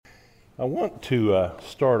I want to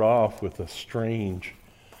start off with a strange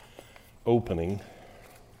opening.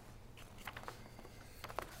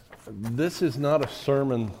 This is not a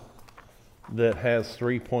sermon that has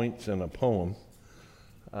 3 points and a poem.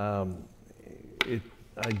 I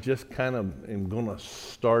just kind of am going to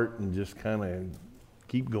start and just kind of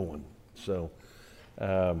keep going. So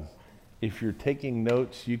if you're taking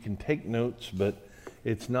notes, you can take notes, but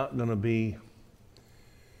it's not going to be,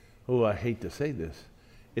 I hate to say this,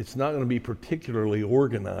 it's not going to be particularly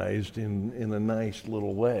organized in a nice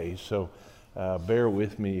little way. So bear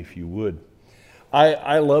with me if you would.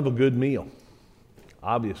 I love a good meal,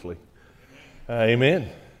 obviously. Amen.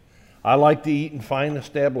 I like to eat in fine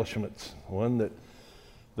establishments, one that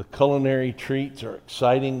the culinary treats are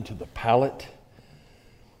exciting to the palate.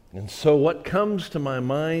 And so what comes to my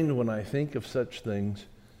mind when I think of such things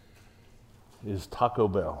is Taco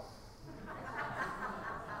Bell.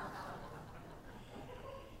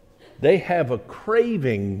 They have a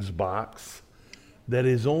cravings box that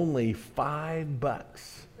is only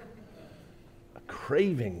 $5. A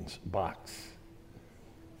cravings box.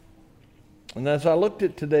 And as I looked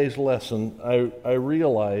at today's lesson, I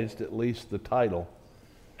realized, at least the title,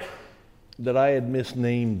 that I had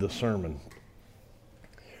misnamed the sermon.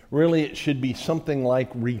 Really, it should be something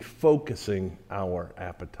like refocusing our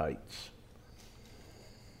appetites.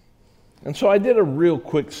 And so I did a real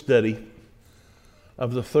quick study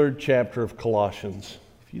of the 3rd chapter of Colossians.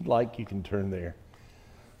 If you'd like, you can turn there.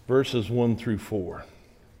 Verses 1 through 4.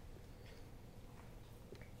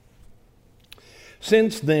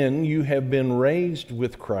 Since then you have been raised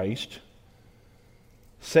with Christ,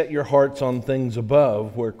 set your hearts on things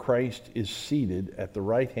above, where Christ is seated at the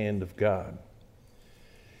right hand of God.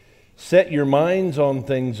 Set your minds on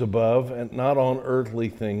things above and not on earthly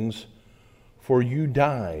things, for you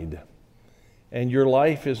died, and your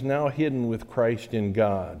life is now hidden with Christ in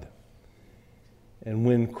God. And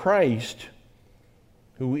when Christ,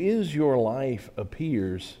 who is your life,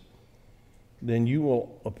 appears, then you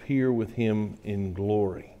will appear with him in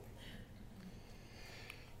glory.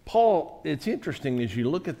 Paul, it's interesting as you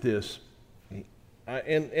look at this,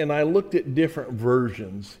 and I looked at different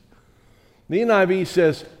versions. The NIV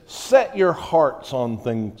says, set your hearts on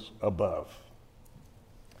things above.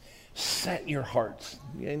 Set your hearts.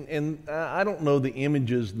 And I don't know the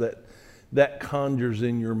images that conjures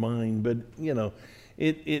in your mind, but, you know,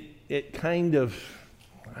 it kind of,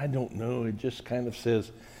 I don't know, it just kind of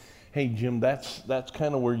says, hey, Jim, that's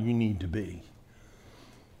kind of where you need to be.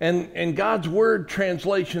 And God's Word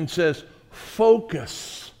translation says,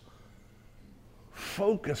 focus.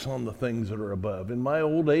 Focus on the things that are above. In my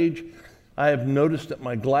old age, I have noticed that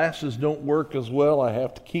my glasses don't work as well. I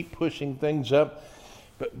have to keep pushing things up.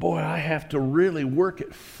 But boy, I have to really work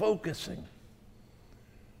at focusing.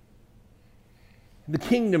 The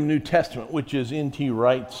Kingdom New Testament, which is N.T.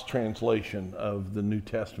 Wright's translation of the New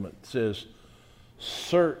Testament, says,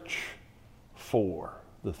 search for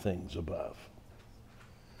the things above.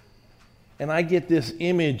 And I get this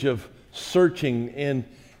image of searching,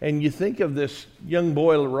 and you think of this young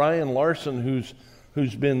boy, Ryan Larson,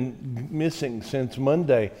 who's been missing since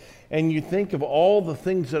Monday, and you think of all the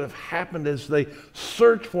things that have happened as they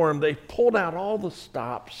search for him. They've pulled out all the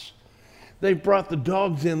stops. They've brought the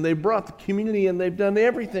dogs in. They've brought the community in. They've done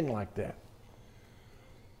everything like that.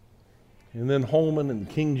 And then Holman and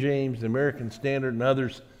King James, the American Standard, and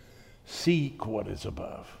others seek what is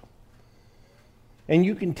above. And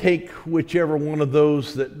you can take whichever one of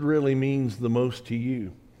those that really means the most to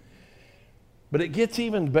you. But it gets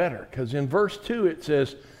even better, because in verse 2 it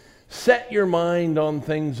says, set your mind on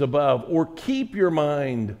things above, or keep your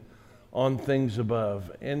mind on things above.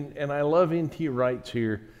 And I love N.T. Wright's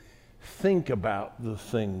here, think about the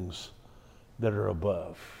things that are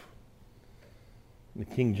above. The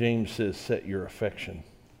King James says, set your affection.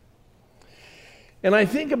 And I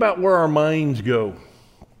think about where our minds go.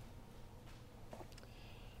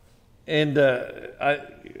 And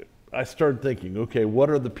I started thinking, okay, what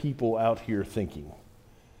are the people out here thinking?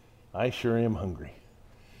 I sure am hungry.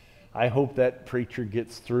 I hope that preacher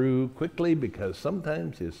gets through quickly, because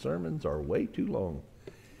sometimes his sermons are way too long.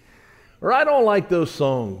 Or I don't like those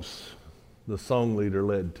songs the song leader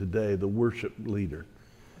led today, the worship leader.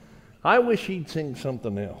 I wish he'd sing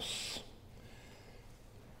something else.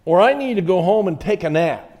 Or I need to go home and take a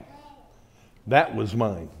nap. That was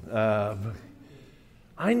mine.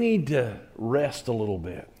 I need to rest a little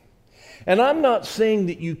bit. And I'm not saying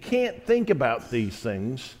that you can't think about these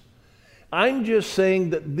things. I'm just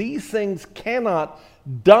saying that these things cannot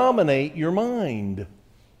dominate your mind.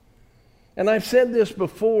 And I've said this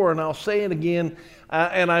before, and I'll say it again,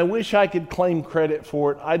 and I wish I could claim credit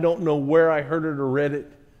for it. I don't know where I heard it or read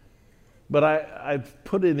it. but I've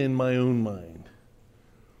put it in my own mind.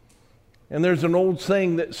 And there's an old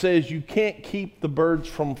saying that says you can't keep the birds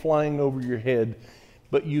from flying over your head,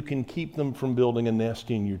 but you can keep them from building a nest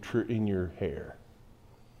in your hair.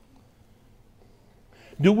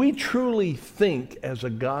 Do we truly think as a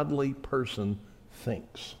godly person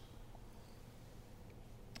thinks?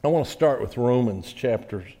 I want to start with Romans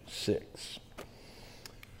chapter 6.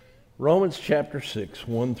 Romans chapter 6,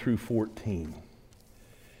 1 through 14.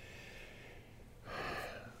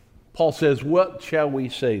 Paul says, "What shall we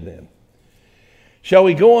say then? Shall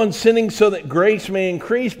we go on sinning so that grace may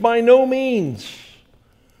increase? By no means.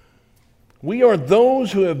 We are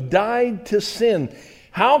those who have died to sin.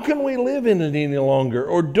 How can we live in it any longer?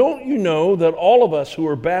 Or don't you know that all of us who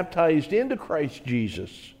are baptized into Christ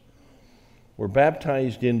Jesus were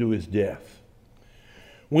baptized into his death?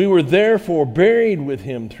 We were therefore buried with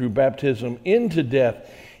him through baptism into death,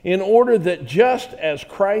 in order that just as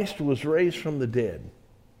Christ was raised from the dead,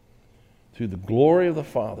 through the glory of the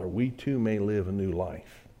Father, we too may live a new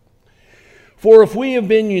life. For if we have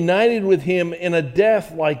been united with him in a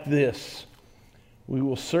death like this, we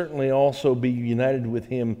will certainly also be united with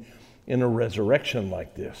him in a resurrection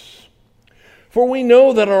like this. For we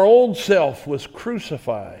know that our old self was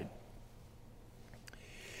crucified.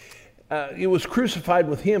 It was crucified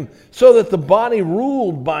with him so that the body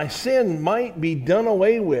ruled by sin might be done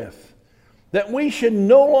away with, that we should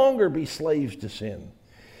no longer be slaves to sin.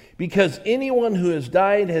 Because anyone who has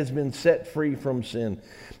died has been set free from sin.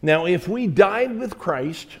 Now, if we died with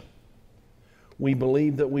Christ, we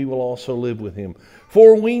believe that we will also live with him.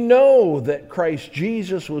 For we know that Christ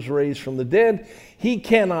Jesus was raised from the dead. He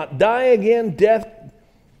cannot die again. Death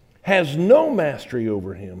has no mastery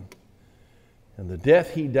over him. And the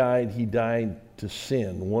death he died to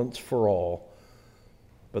sin once for all.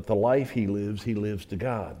 But the life he lives to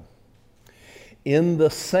God. In the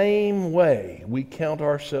same way, we count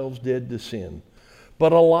ourselves dead to sin,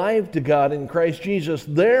 but alive to God in Christ Jesus.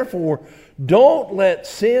 Therefore, don't let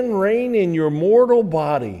sin reign in your mortal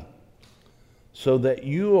body, so that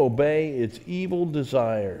you obey its evil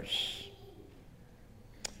desires.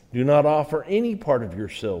 Do not offer any part of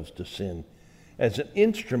yourselves to sin as an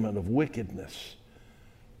instrument of wickedness,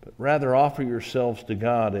 but rather offer yourselves to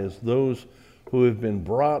God as those who have been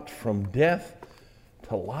brought from death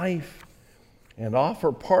to life, and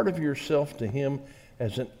offer part of yourself to him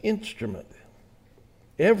as an instrument,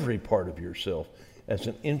 every part of yourself as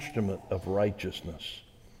an instrument of righteousness.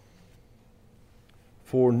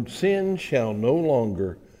 For sin shall no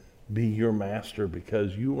longer be your master,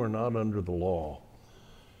 because you are not under the law,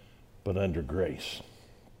 but under grace.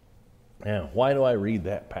 Now, why do I read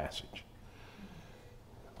that passage?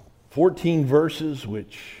 14 verses,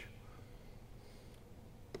 which...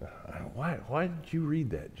 Why did you read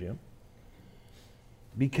that, Jim?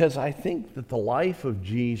 Because I think that the life of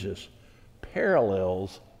Jesus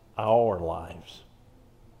parallels our lives.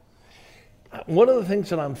 One of the things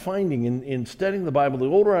that I'm finding in studying the Bible, the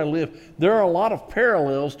older I live, there are a lot of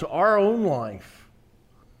parallels to our own life.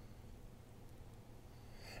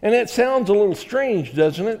 And it sounds a little strange,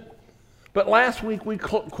 doesn't it? But last week we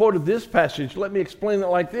quoted this passage. Let me explain it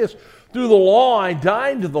like this. Through the law I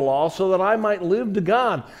died to the law so that I might live to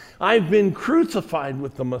God. I've been crucified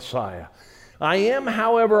with the Messiah. I am,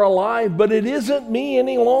 however, alive, but it isn't me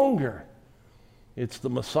any longer. It's the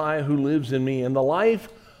Messiah who lives in me. And the life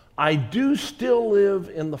I do still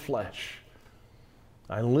live in the flesh.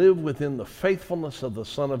 I live within the faithfulness of the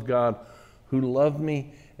Son of God who loved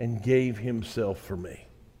me and gave himself for me.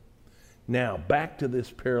 Now, back to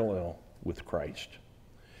this parallel with Christ.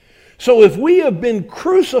 So if we have been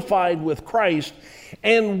crucified with Christ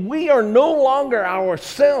and we are no longer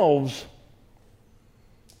ourselves,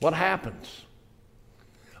 what happens?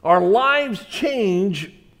 Our lives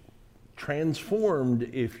change, transformed,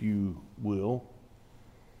 if you will,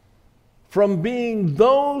 from being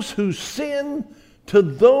those who sin to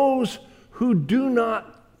those who do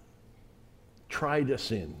not try to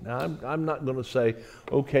sin. Now, I'm not going to say,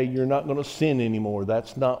 okay, you're not going to sin anymore.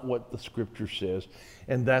 That's not what the Scripture says.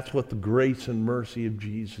 And that's what the grace and mercy of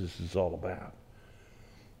Jesus is all about.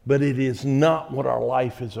 But it is not what our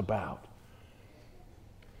life is about.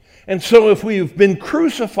 And so if we have been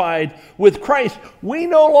crucified with Christ, we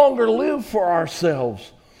no longer live for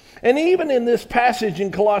ourselves. And even in this passage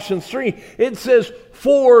in Colossians 3, it says,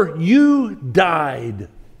 for you died,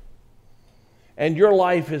 and your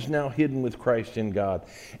life is now hidden with Christ in God.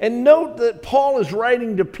 And note that Paul is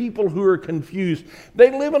writing to people who are confused.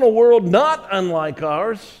 They live in a world not unlike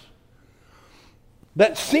ours,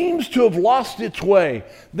 that seems to have lost its way,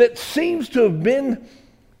 that seems to have been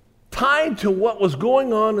tied to what was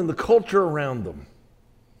going on in the culture around them.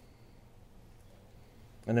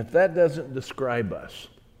 And if that doesn't describe us,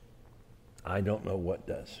 I don't know what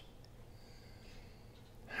does.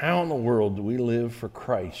 How in the world do we live for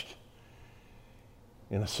Christ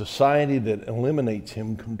in a society that eliminates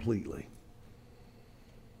him completely?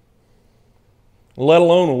 Let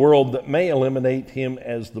alone a world that may eliminate him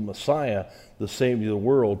as the Messiah, the Savior of the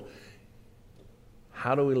world.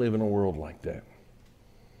 How do we live in a world like that?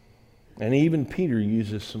 And even Peter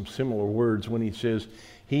uses some similar words when he says,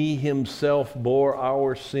 he himself bore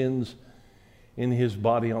our sins in his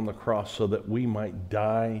body on the cross so that we might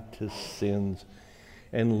die to sins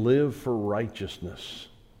and live for righteousness.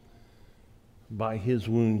 By his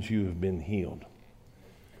wounds you have been healed.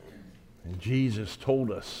 And Jesus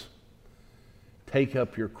told us, take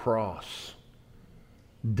up your cross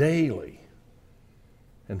daily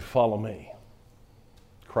and follow me.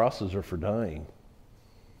 Crosses are for dying.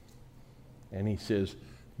 And he says,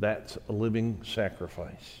 that's a living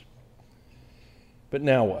sacrifice. But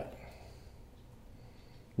now what?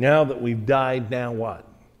 Now that we've died, now what?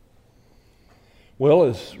 Well,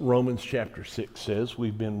 as Romans chapter 6 says,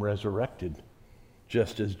 we've been resurrected,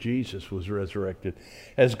 just as Jesus was resurrected.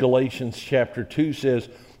 As Galatians chapter 2 says,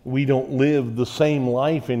 we don't live the same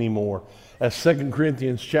life anymore. As 2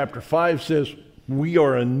 Corinthians chapter 5 says, we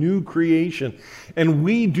are a new creation, and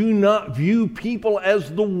we do not view people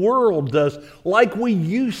as the world does, like we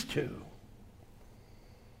used to.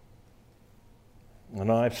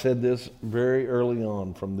 And I've said this very early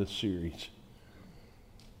on from this series,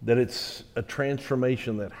 that it's a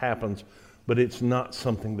transformation that happens, but it's not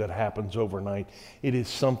something that happens overnight. It is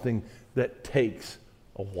something that takes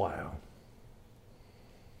a while.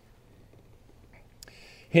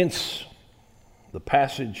 Hence, the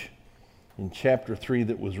passage in chapter 3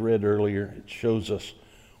 that was read earlier, it shows us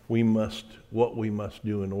what we must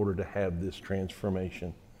do in order to have this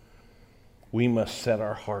transformation. We must set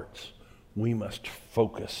our hearts. We must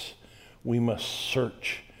focus. We must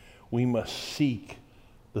search. We must seek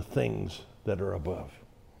the things that are above.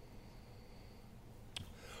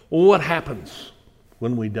 Well, what happens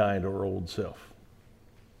when we die to our old self?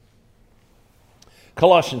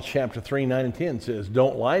 Colossians chapter 3, 9 and 10 says,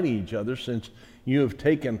 don't lie to each other, since you have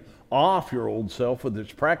taken off your old self with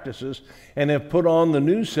its practices and have put on the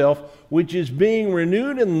new self, which is being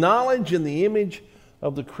renewed in knowledge in the image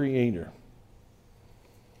of the Creator.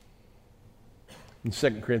 In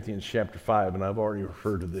 2 Corinthians chapter 5, and I've already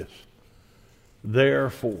referred to this,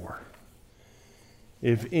 therefore,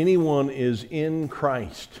 if anyone is in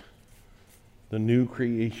Christ, the new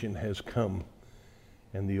creation has come,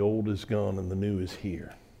 and the old is gone, and the new is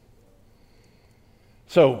here.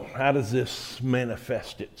 So, how does this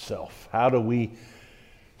manifest itself? How do we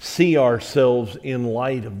see ourselves in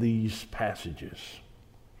light of these passages?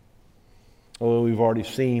 Well, we've already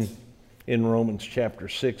seen in Romans chapter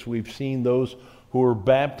 6, we've seen those who are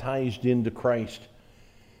baptized into Christ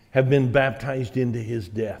have been baptized into his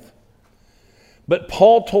death. But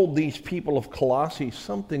Paul told these people of Colossae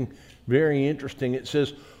something very interesting. It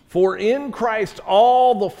says, for in Christ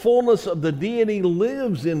all the fullness of the deity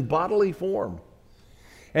lives in bodily form.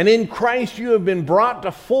 And in Christ you have been brought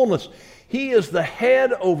to fullness. He is the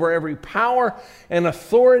head over every power and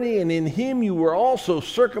authority, and in him you were also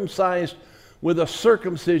circumcised with a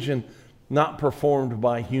circumcision not performed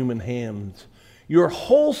by human hands. Your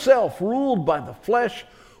whole self, ruled by the flesh,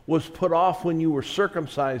 was put off when you were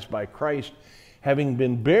circumcised by Christ, having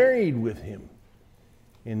been buried with him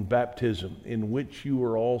in baptism, in which you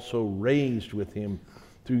were also raised with him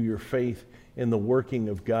through your faith in the working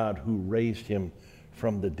of God who raised him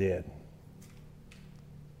from the dead.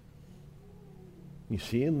 You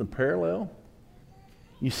see in the parallel?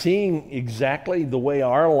 You seeing exactly the way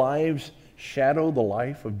our lives shadow the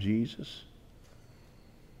life of Jesus?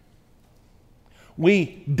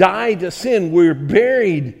 We die to sin, we're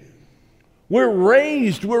buried, we're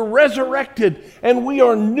raised, we're resurrected, and we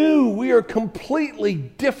are new, we are completely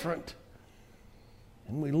different.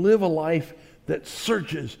 And we live a life that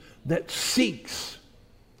searches, that seeks,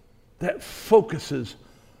 that focuses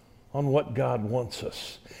on what God wants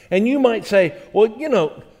us. And you might say, well, you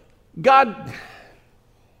know, God,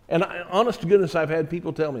 and honest to goodness, I've had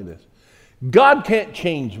people tell me this, God can't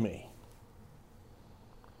change me.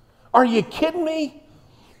 Are you kidding me?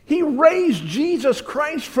 He raised Jesus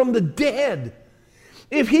Christ from the dead.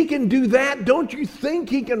 If he can do that, don't you think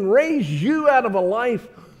he can raise you out of a life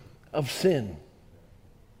of sin?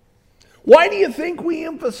 Why do you think we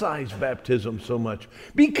emphasize baptism so much?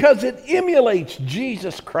 Because it emulates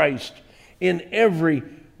Jesus Christ in every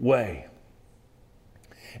way.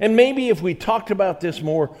 And maybe if we talked about this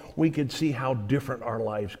more, we could see how different our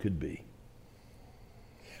lives could be.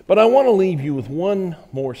 But I want to leave you with one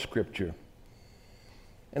more scripture.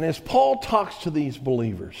 And as Paul talks to these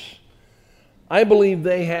believers, I believe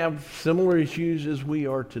they have similar issues as we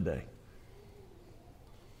are today.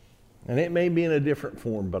 And it may be in a different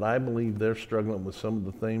form, but I believe they're struggling with some of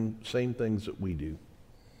the same things that we do.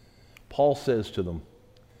 Paul says to them,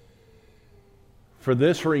 "For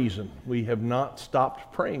this reason, we have not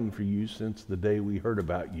stopped praying for you since the day we heard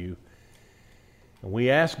about you. And we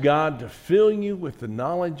ask God to fill you with the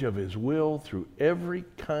knowledge of His will through every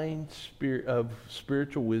kind of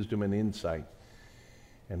spiritual wisdom and insight.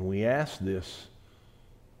 And we ask this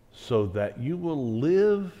so that you will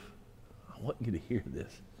live," I want you to hear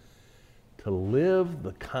this, "to live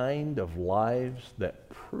the kind of lives that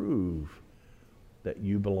prove that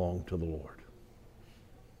you belong to the Lord."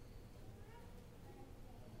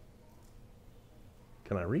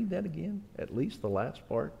 Can I read that again? At least the last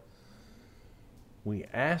part. We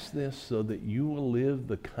ask this so that you will live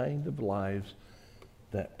the kind of lives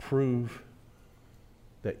that prove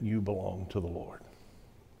that you belong to the Lord.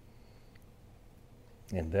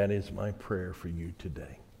 And that is my prayer for you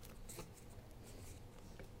today.